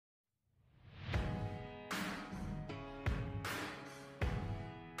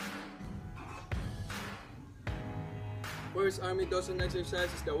First Army Dozen exercise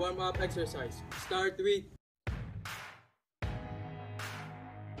is the warm-up exercise. Start with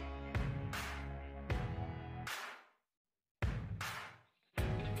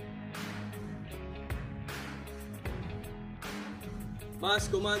Mase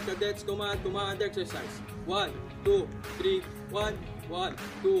command, cadets command exercise. 1, 2, 3, 1, 1,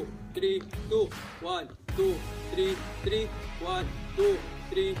 2, 3, 2, 1, 2, 3, 3, 1, 2,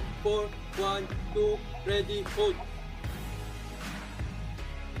 3, 4, 1, 2, ready, hold.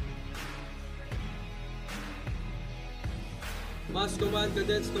 Mase command,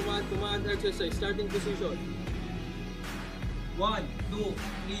 cadets command exercise. Starting position. 1, 2,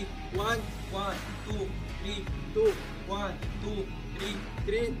 3, 1, 1, 2, 3, 2, 1, 2, 3,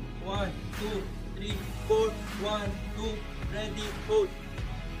 3, 1, 2, 3, 4, 1, 2, ready, hold.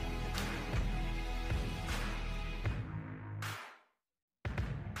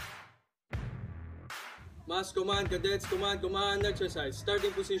 Mase command, cadets command exercise.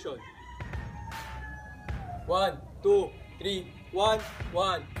 Starting position. 1, 2, 3, 1,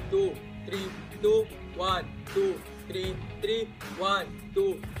 1, 2, 3, 2, 1, 2, 3, 3, 1,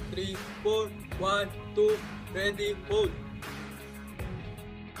 2, 3, 4, 1, 2, ready, hold.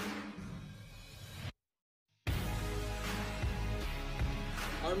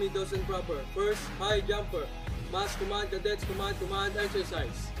 Army dozen proper. First, high jumper. Mase command, cadets command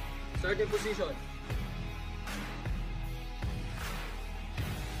exercise. Starting position.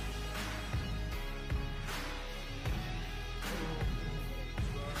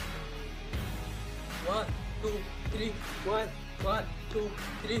 1, 2, 3, 1, 1, 2,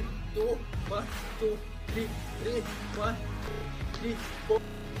 3, 2, 1, 2, 3, 3, 1, 3, 4,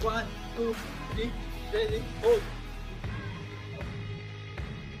 1, 2, 3, ready, hold.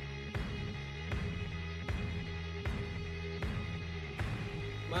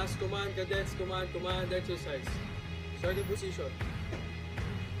 Mase command, cadets command exercise. Starting position.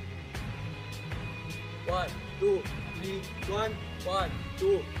 1, 2, 3, 1, 1,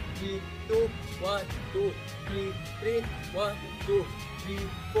 2, 3, 2, 1, 2, 3, 3, 1, 2, 3,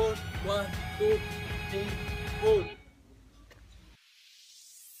 4, 1, 2, 3, hold.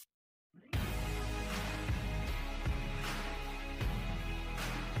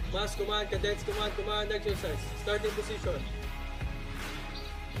 Mase command, cadets command exercise. Starting position.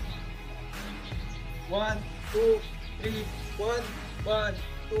 1, 2, 3, 1, 1,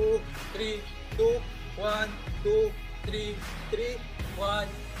 2, 3, 2, 1, 2, 3, 3, 1,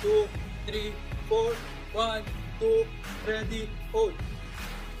 2, 3, 4, 1, 2, ready, hold.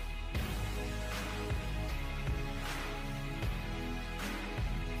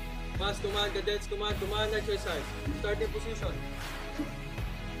 Mase command, cadets command exercise. Starting position.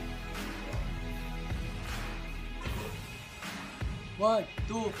 1,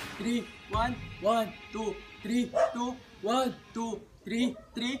 2, 3, 1, 1, 2, 3, 2, 1, 2, 3,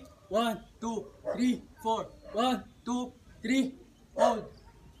 3, 1, 2, 3, 4, 1, 2, 3, hold.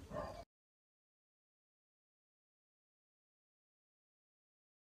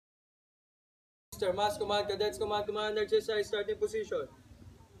 Mase command, cadets command exercise. Starting position.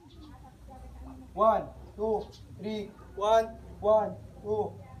 1, 2, 3, 1, 1,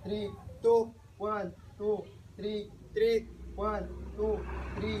 2, 3, 2, 1, 2, 3, 3, 1, 2,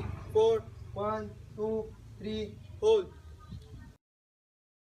 3, 4, 1, 2, 3, hold.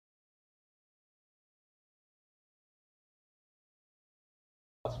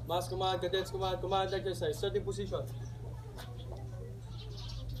 Mase command, cadets command exercise. Starting position.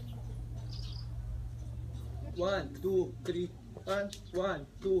 1, 2, 3, 1, 1,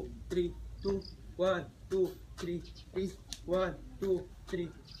 2, 3, 2, 1, 2, 3, 3, 1, 2, 3,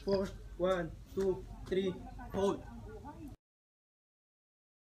 4, 1, 2, 3, hold.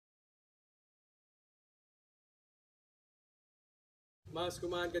 Mase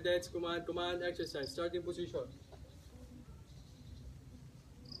command, cadets command exercise. Starting position.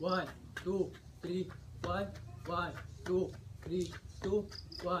 1, 2, 3, 1, 1, 2, 3, 2,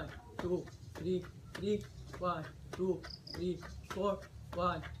 1, 2, 3, 3, 1, 2, 3, 4,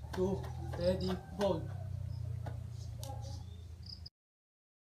 1, 2, ready, hold.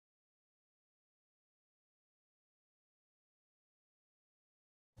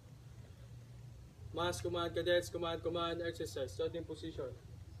 Mase command, cadets command exercise. Starting position.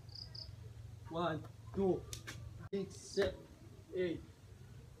 1, 2, 6, 7, 8.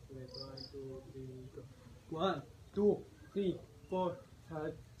 1, 2, 3, 1, 2, 3, 4,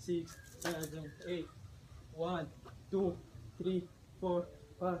 5, 6, 7, 8. 1, 2, 3, 4,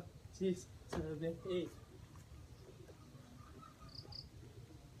 5, 6, 7, 8.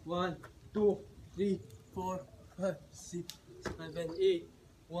 1, 2, 3, 4, 5, 6, 7, 8.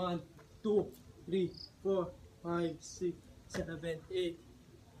 1, 2, 3, 4, 5, 6, 7, 8.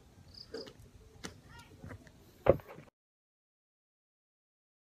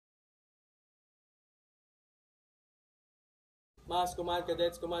 Mass command,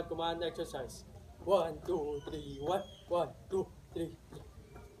 cadets, command, exercise. 1, 2, 3, 1, 1, 2, 3,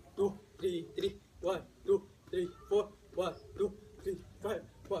 2, 3, 3, 1, 2, 3, 4, 1, 2, 3, 5,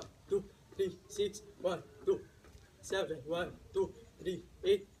 1, 2, 3, 6, 1, 2, 7, 1, 2, 3,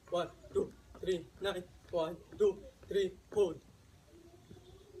 8, 1, 2, 3, 9, 1, 2, 3, hold.